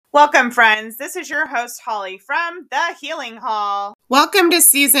Welcome, friends. This is your host, Holly, from The Healing Hall. Welcome to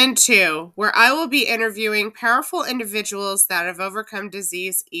Season 2, where I will be interviewing powerful individuals that have overcome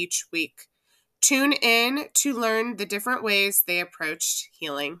disease each week. Tune in to learn the different ways they approached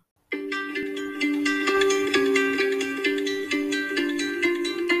healing.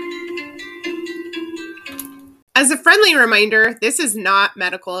 As a friendly reminder, this is not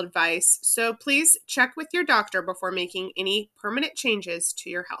medical advice, so please check with your doctor before making any permanent changes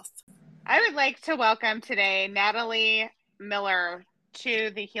to your health. I would like to welcome today Natalie Miller to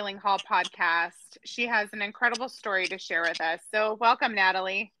the Healing Hall podcast. She has an incredible story to share with us. So welcome,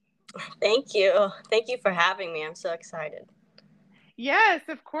 Natalie. Thank you. Thank you for having me. I'm so excited. Yes,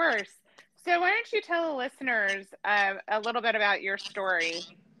 of course. So why don't you tell the listeners a little bit about your story?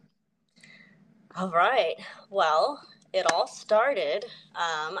 All right. Well, it all started.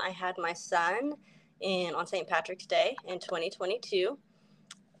 I had my son on St. Patrick's Day in 2022.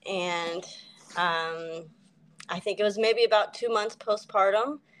 And I think it was maybe about 2 months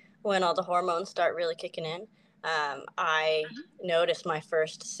postpartum when all the hormones start really kicking in. I noticed my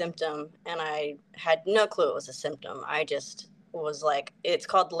first symptom, and I had no clue it was a symptom. I just was like, it's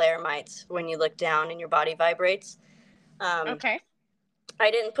called Larammites. When you look down and your body vibrates. Okay. I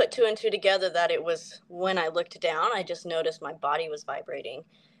didn't put two and two together that it was when I looked down. I just noticed my body was vibrating.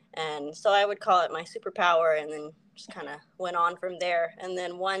 And so I would call it my superpower, and then just kind of went on from there. And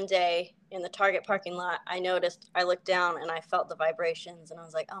then one day in the Target parking lot, I looked down and I felt the vibrations, and I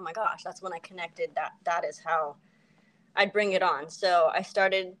was like, oh my gosh, that's when I connected that is how I'd bring it on. So I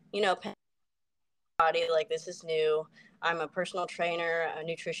started, body like this is new. I'm a personal trainer, a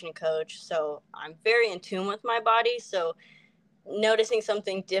nutrition coach. So I'm very in tune with my body. So noticing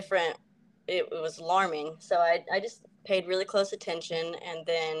something different, it was alarming. So I just paid really close attention, and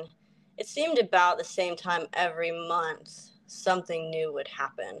then it seemed about the same time every month something new would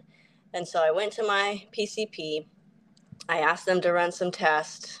happen. And so I went to my PCP. I asked them to run some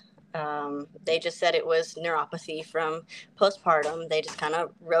tests. They just said it was neuropathy from postpartum. They just kind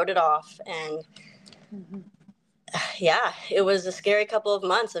of wrote it off. And yeah, it was a scary couple of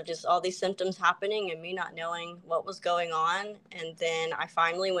months of just all these symptoms happening and me not knowing what was going on. And then I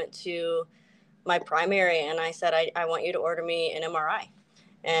finally went to my primary and I said, I want you to order me an MRI.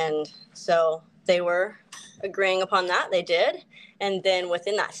 And so they were agreeing upon that. They did. And then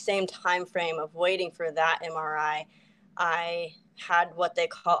within that same time frame of waiting for that MRI, I had what they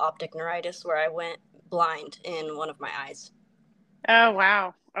call optic neuritis, where I went blind in one of my eyes. Oh,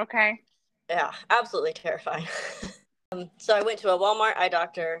 wow. Okay. Yeah, absolutely terrifying. So I went to a Walmart eye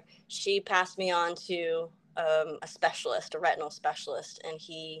doctor. She passed me on to a specialist, a retinal specialist, and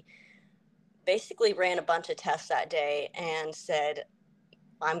he basically ran a bunch of tests that day and said,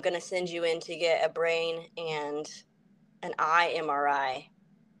 I'm going to send you in to get a brain and an eye MRI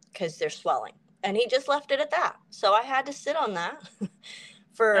because they're swelling. And he just left it at that. So I had to sit on that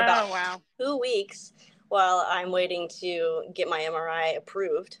for about 2 weeks while I'm waiting to get my MRI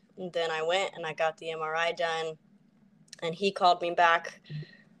approved. And then I went and I got the MRI done, and he called me back.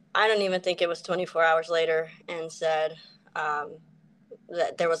 I don't even think it was 24 hours later, and said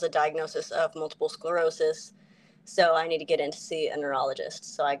that there was a diagnosis of multiple sclerosis. So I need to get in to see a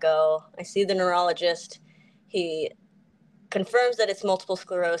neurologist. So I see the neurologist. He confirms that it's multiple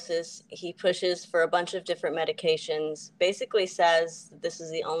sclerosis. He pushes for a bunch of different medications, basically says this is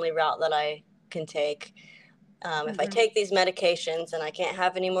the only route that I can take. If I take these medications and I can't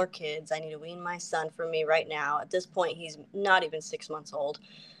have any more kids, I need to wean my son from me right now. At this point, he's not even 6 months old.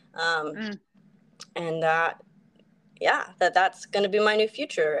 And that's going to be my new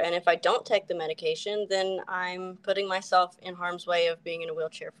future. And if I don't take the medication, then I'm putting myself in harm's way of being in a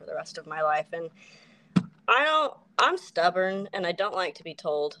wheelchair for the rest of my life. And I'm stubborn, and I don't like to be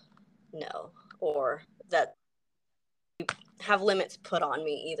told no, or that have limits put on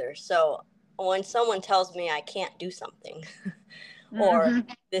me either. So when someone tells me I can't do something or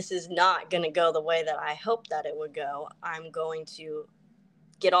this is not going to go the way that I hope that it would go, I'm going to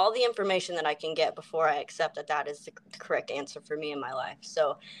get all the information that I can get before I accept that is the correct answer for me in my life.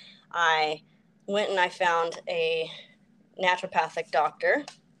 So I went and I found a naturopathic doctor.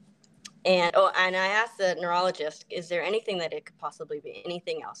 And I asked the neurologist, is there anything that it could possibly be,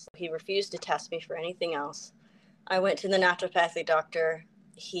 anything else? He refused to test me for anything else. I went to the naturopathic doctor.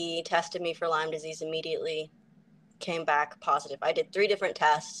 He tested me for Lyme disease immediately, came back positive. I did 3 different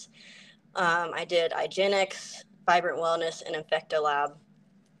tests. I did IGeniX, Vibrant Wellness, and InfectoLab.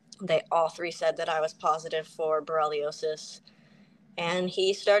 They all 3 said that I was positive for borreliosis. And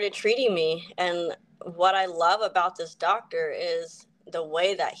he started treating me. And what I love about this doctor is the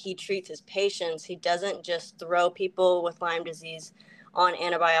way that he treats his patients. He doesn't just throw people with Lyme disease on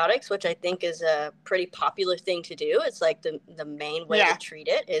antibiotics, which I think is a pretty popular thing to do. It's like the main way to treat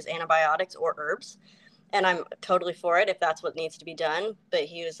it is antibiotics or herbs. And I'm totally for it if that's what needs to be done. But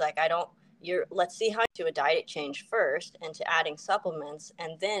he was like, let's see how to a diet change first and to adding supplements.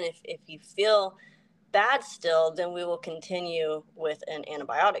 And then if you feel bad still, then we will continue with an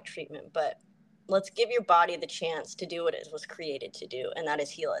antibiotic treatment. But let's give your body the chance to do what it was created to do, and that is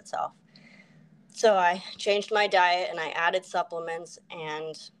heal itself. So I changed my diet and I added supplements,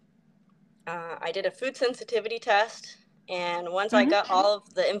 and I did a food sensitivity test. And once I got all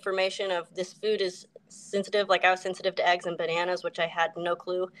of the information of this food is sensitive, like I was sensitive to eggs and bananas, which I had no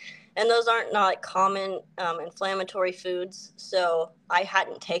clue. And those aren't not like common inflammatory foods. So I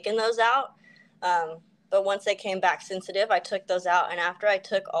hadn't taken those out. But once they came back sensitive, I took those out. And after I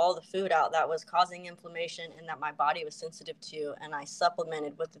took all the food out that was causing inflammation and that my body was sensitive to, and I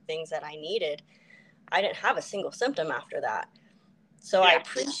supplemented with the things that I needed, I didn't have a single symptom after that. So I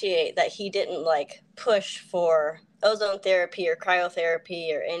appreciate that he didn't like push for ozone therapy or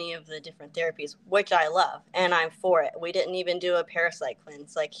cryotherapy or any of the different therapies, which I love, and I'm for it. We didn't even do a parasite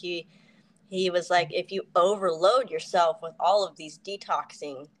cleanse. Like he was like, if you overload yourself with all of these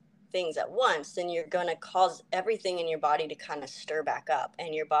detoxing things at once, then you're going to cause everything in your body to kind of stir back up,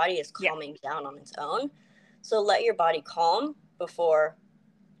 and your body is calming down on its own. So let your body calm before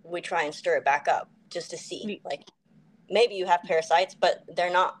we try and stir it back up, just to see, like, maybe you have parasites, but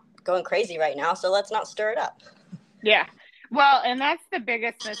they're not going crazy right now, so let's not stir it up. Yeah. Well, and that's the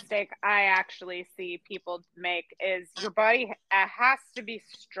biggest mistake I actually see people make is your body has to be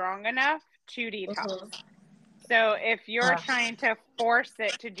strong enough to detox. So if you're trying to force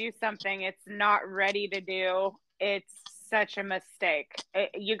it to do something it's not ready to do, it's such a mistake.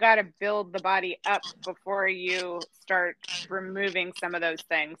 You got to build the body up before you start removing some of those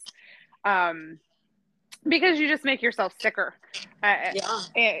things. Because you just make yourself sicker. And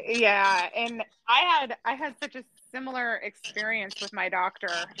I had such a similar experience with my doctor.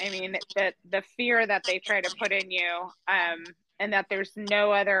 I mean, the fear that they try to put in you, and that there's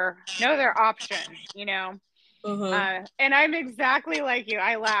no other option, you know. And I'm exactly like you.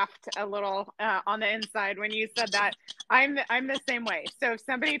 I laughed a little on the inside when you said that. I'm the same way. So if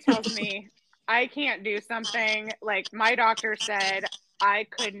somebody tells me I can't do something, like my doctor said I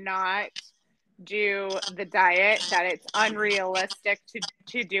could not do the diet, that it's unrealistic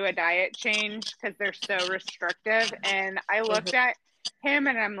to do a diet change because they're so restrictive. And I looked at him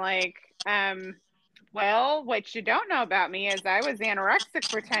and I'm like, well, what you don't know about me is I was anorexic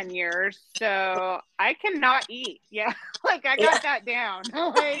for 10 years, so I cannot eat. Yeah, like I got that down.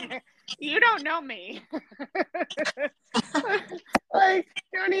 Like, you don't know me. Like,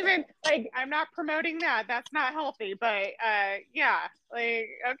 don't even, like, I'm not promoting that. That's not healthy. But like,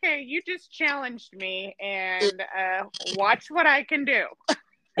 okay, you just challenged me, and watch what I can do.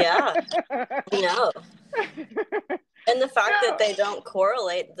 Yeah, no. And the fact that they don't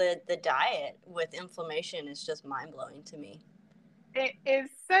correlate the diet with inflammation is just mind-blowing to me. It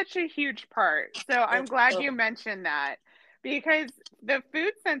is such a huge part. So I'm glad you mentioned that, because the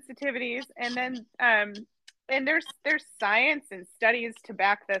food sensitivities, and then and there's science and studies to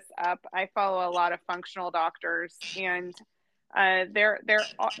back this up. I follow a lot of functional doctors, and there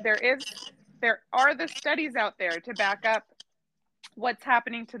are the studies out there to back up what's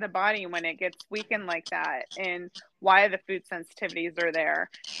happening to the body when it gets weakened like that, and why the food sensitivities are there,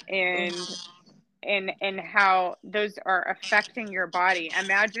 and how those are affecting your body.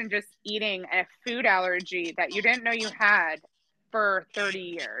 Imagine just eating a food allergy that you didn't know you had for 30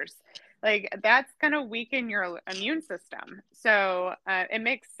 years. Like, that's going to weaken your immune system. So it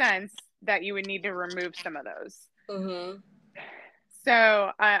makes sense that you would need to remove some of those.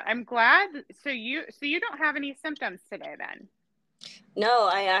 So I'm glad. So you don't have any symptoms today then? No,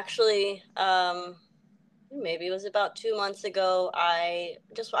 I actually, maybe it was about 2 months ago. I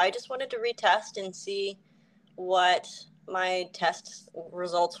just wanted to retest and see what my test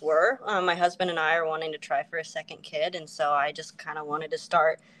results were. My husband and I are wanting to try for a second kid, and so I just kind of wanted to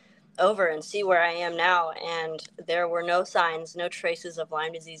start over and see where I am now. And there were no signs, no traces of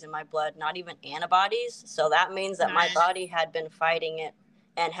Lyme disease in my blood, not even antibodies. So that means that my body had been fighting it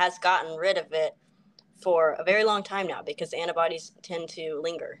and has gotten rid of it for a very long time now, because antibodies tend to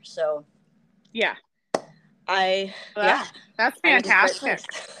linger. So that's fantastic.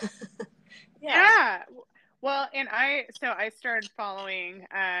 Well, and I started following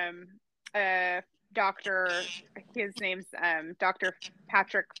doctor, his name's Dr.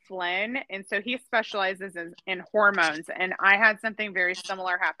 Patrick Flynn, and so he specializes in hormones. And I had something very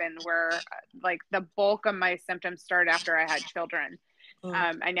similar happen where like the bulk of my symptoms started after I had children.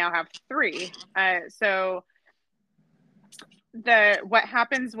 I now have 3. So what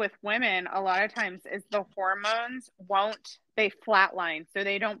happens with women a lot of times is the hormones they flatline, so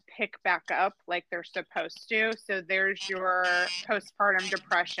they don't pick back up like they're supposed to. So there's your postpartum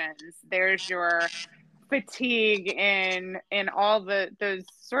depressions, there's your fatigue, and all those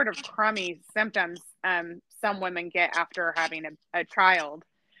sort of crummy symptoms some women get after having a child.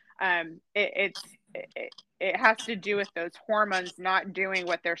 It has to do with those hormones not doing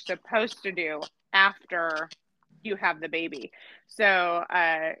what they're supposed to do after you have the baby. So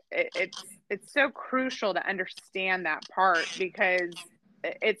it's so crucial to understand that part, because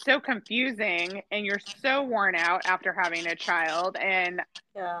it's so confusing and you're so worn out after having a child. And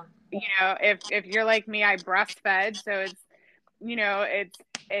Yeah. if you're like me, I breastfed, so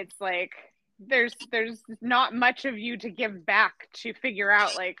it's like there's not much of you to give back to figure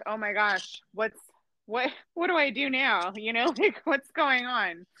out, like, oh my gosh, what do I do now? Like, what's going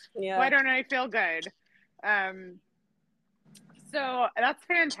on? Why Yeah. don't I feel good? So that's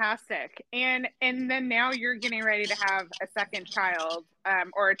fantastic. And then now you're getting ready to have a second child,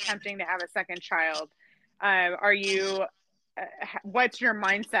 or attempting to have a second child. Are you what's your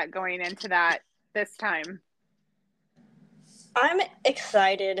mindset going into that this time? I'm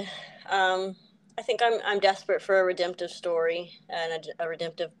excited. I think I'm desperate for a redemptive story and a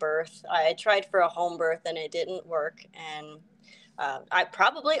redemptive birth. I tried for a home birth and it didn't work, and I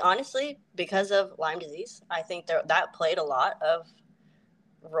probably, honestly, because of Lyme disease, I think that played a lot of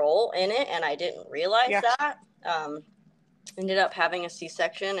role in it, and I didn't realize Yeah. that. Ended up having a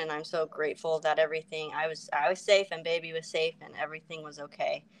C-section, and I'm so grateful that I was safe, and baby was safe, and everything was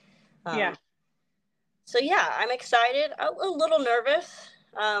okay. Yeah. So yeah, I'm excited. A little nervous.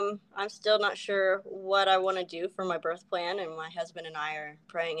 I'm still not sure what I want to do for my birth plan, and my husband and I are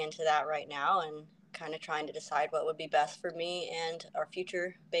praying into that right now and kind of trying to decide what would be best for me and our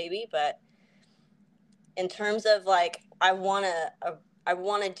future baby. But in terms of like, I want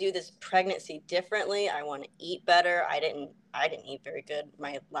to do this pregnancy differently. I want to eat better. I didn't eat very good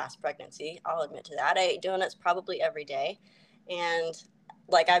my last pregnancy. I'll admit to that. I ate donuts probably every day, and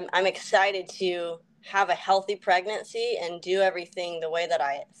like I'm excited to have a healthy pregnancy and do everything the way that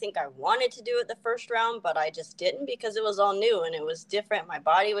I think I wanted to do it the first round, but I just didn't because it was all new and it was different. My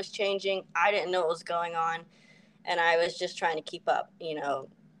body was changing. I didn't know what was going on, and I was just trying to keep up.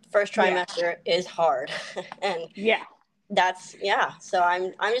 First Yeah. trimester is hard, and Yeah. that's yeah. So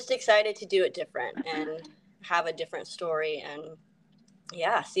I'm just excited to do it different and have a different story, and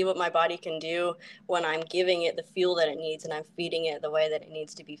yeah, see what my body can do when I'm giving it the fuel that it needs and I'm feeding it the way that it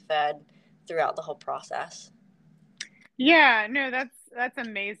needs to be fed throughout the whole process. Yeah, no, that's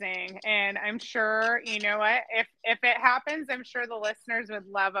amazing. And I'm sure, you know what, if it happens, I'm sure the listeners would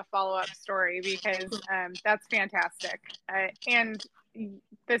love a follow-up story, because that's fantastic. And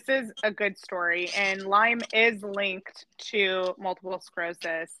this is a good story, and Lyme is linked to multiple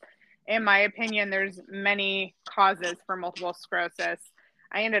sclerosis. In my opinion, there's many causes for multiple sclerosis.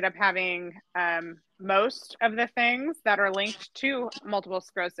 I ended up having most of the things that are linked to multiple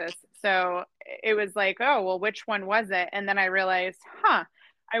sclerosis. So it was like, oh, well, which one was it? And then I realized,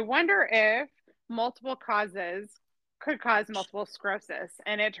 I wonder if multiple causes could cause multiple sclerosis.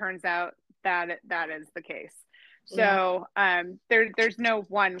 And it turns out that that is the case. Yeah. So there's no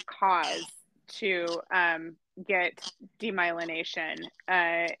one cause to get demyelination,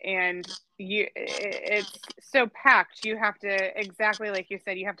 and it's so packed. You have to, exactly like you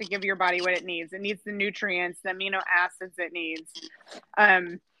said, you have to give your body what it needs. It needs the nutrients, the amino acids it needs.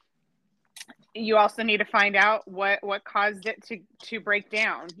 You also need to find out what caused it to break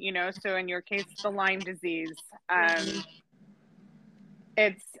down, so in your case, the Lyme disease.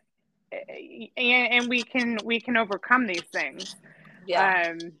 It's and we can overcome these things,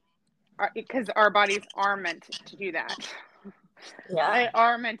 Yeah. because our bodies are meant to do that. Yeah. They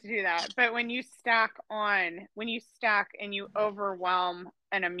are meant to do that. But when you stack and you overwhelm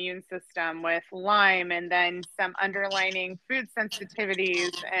an immune system with Lyme, and then some underlining food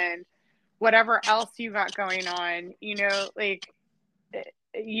sensitivities and whatever else you got going on, like,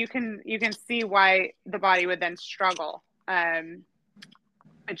 you can see why the body would then struggle.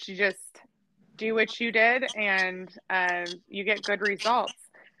 But you just do what you did, and you get good results.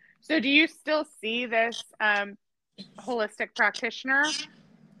 So do you still see this holistic practitioner?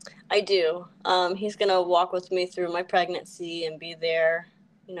 I do. He's going to walk with me through my pregnancy and be there,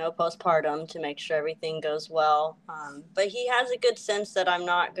 postpartum to make sure everything goes well. But he has a good sense that I'm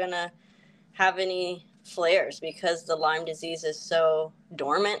not going to have any flares because the Lyme disease is so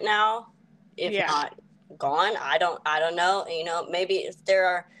dormant now, if Yeah. not gone. I don't know. Maybe there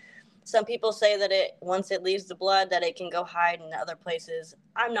are Some people say that once it leaves the blood, that it can go hide in other places.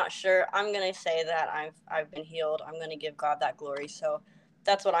 I'm not sure. I'm going to say that I've been healed. I'm going to give God that glory. So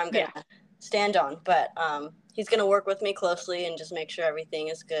that's what I'm going to stand on. But he's going to work with me closely and just make sure everything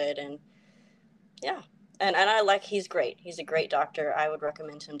is good. And yeah. And he's great. He's a great doctor. I would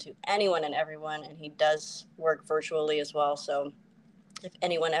recommend him to anyone and everyone. And he does work virtually as well. So if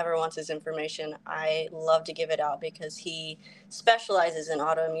anyone ever wants his information, I love to give it out because he specializes in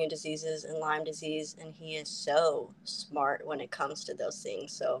autoimmune diseases and Lyme disease, and he is so smart when it comes to those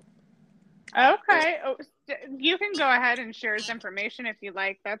things. So, okay, you can go ahead and share his information if you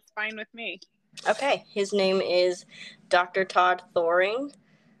like. That's fine with me. Okay, his name is Dr. Todd Thoring.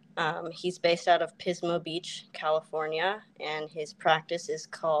 He's based out of Pismo Beach, California, and his practice is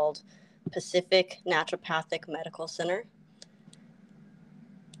called Pacific Naturopathic Medical Center.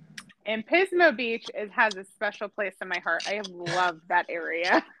 And Pismo Beach has a special place in my heart. I love that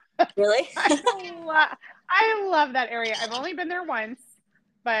area. Really? I love that area. I've only been there once,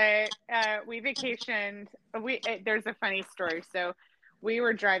 but we vacationed. There's a funny story. So we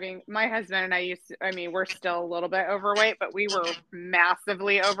were driving. My husband and I we're still a little bit overweight, but we were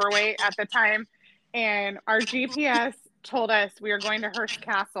massively overweight at the time. And our GPS told us we were going to Hearst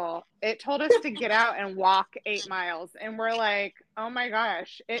Castle. It told us to get out and walk 8 miles. And we're like, oh my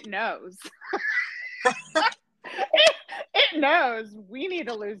gosh, it knows. it knows we need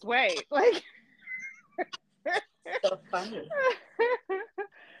to lose weight. Like, so funny.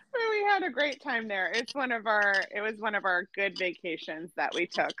 We had a great time there. It was one of our good vacations that we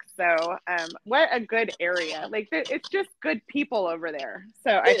took. So, what a good area. Like, it's just good people over there.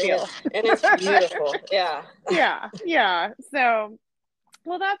 So I feel. And it's beautiful. Yeah. Yeah. So,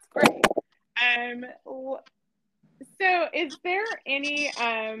 well, that's great. So is there any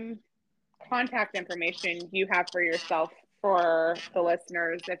contact information you have for yourself for the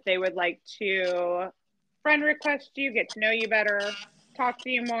listeners if they would like to friend request you, get to know you better, talk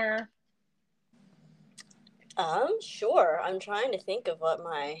to you more? Sure. I'm trying to think of what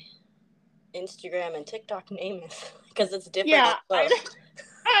my Instagram and TikTok name is because it's different. Yeah, I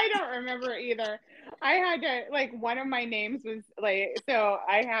don't remember either. I had to, one of my names was so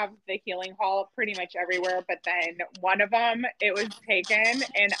I have the Healing Hall pretty much everywhere, but then one of them, it was taken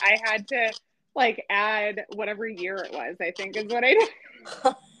and I had to add whatever year it was, I think is what I did.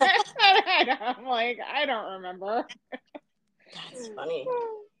 I'm like, I don't remember. That's funny.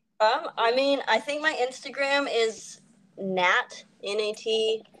 I think my Instagram is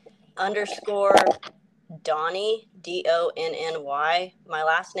Nat_Donny, Donny. My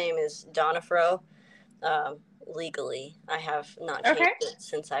last name is Donofro. Legally, I have not changed it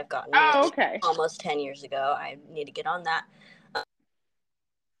since I've gotten married almost 10 years ago. I need to get on that.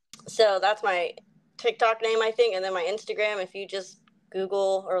 So that's my TikTok name, I think, and then my Instagram, if you just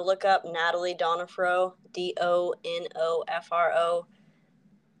Google or look up Natalie Donofro, Donofro,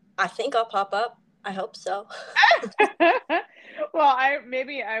 I think I'll pop up. I hope so. Well,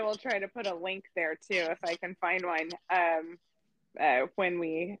 maybe I will try to put a link there too if I can find one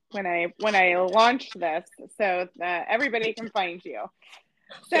when I launch this, so that everybody can find you.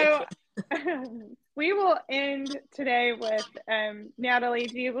 So we will end today with Natalie.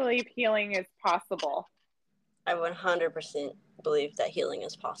 Do you believe healing is possible? I 100% believe that healing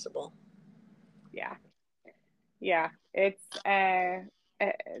is possible. Yeah. It's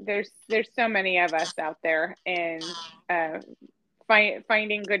there's so many of us out there, and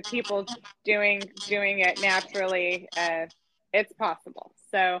finding good people doing it naturally, it's possible.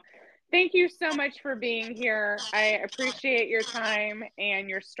 So thank you so much for being here. I appreciate your time and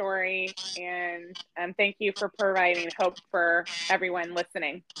your story, and thank you for providing hope for everyone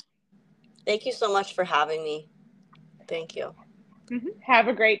listening. Thank you so much for having me. Thank you. Have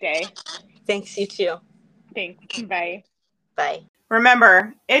a great day. Thanks, you too. Thanks. Bye. Bye.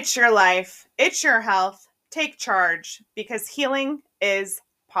 Remember, it's your life. It's your health. Take charge, because healing is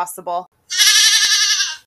possible.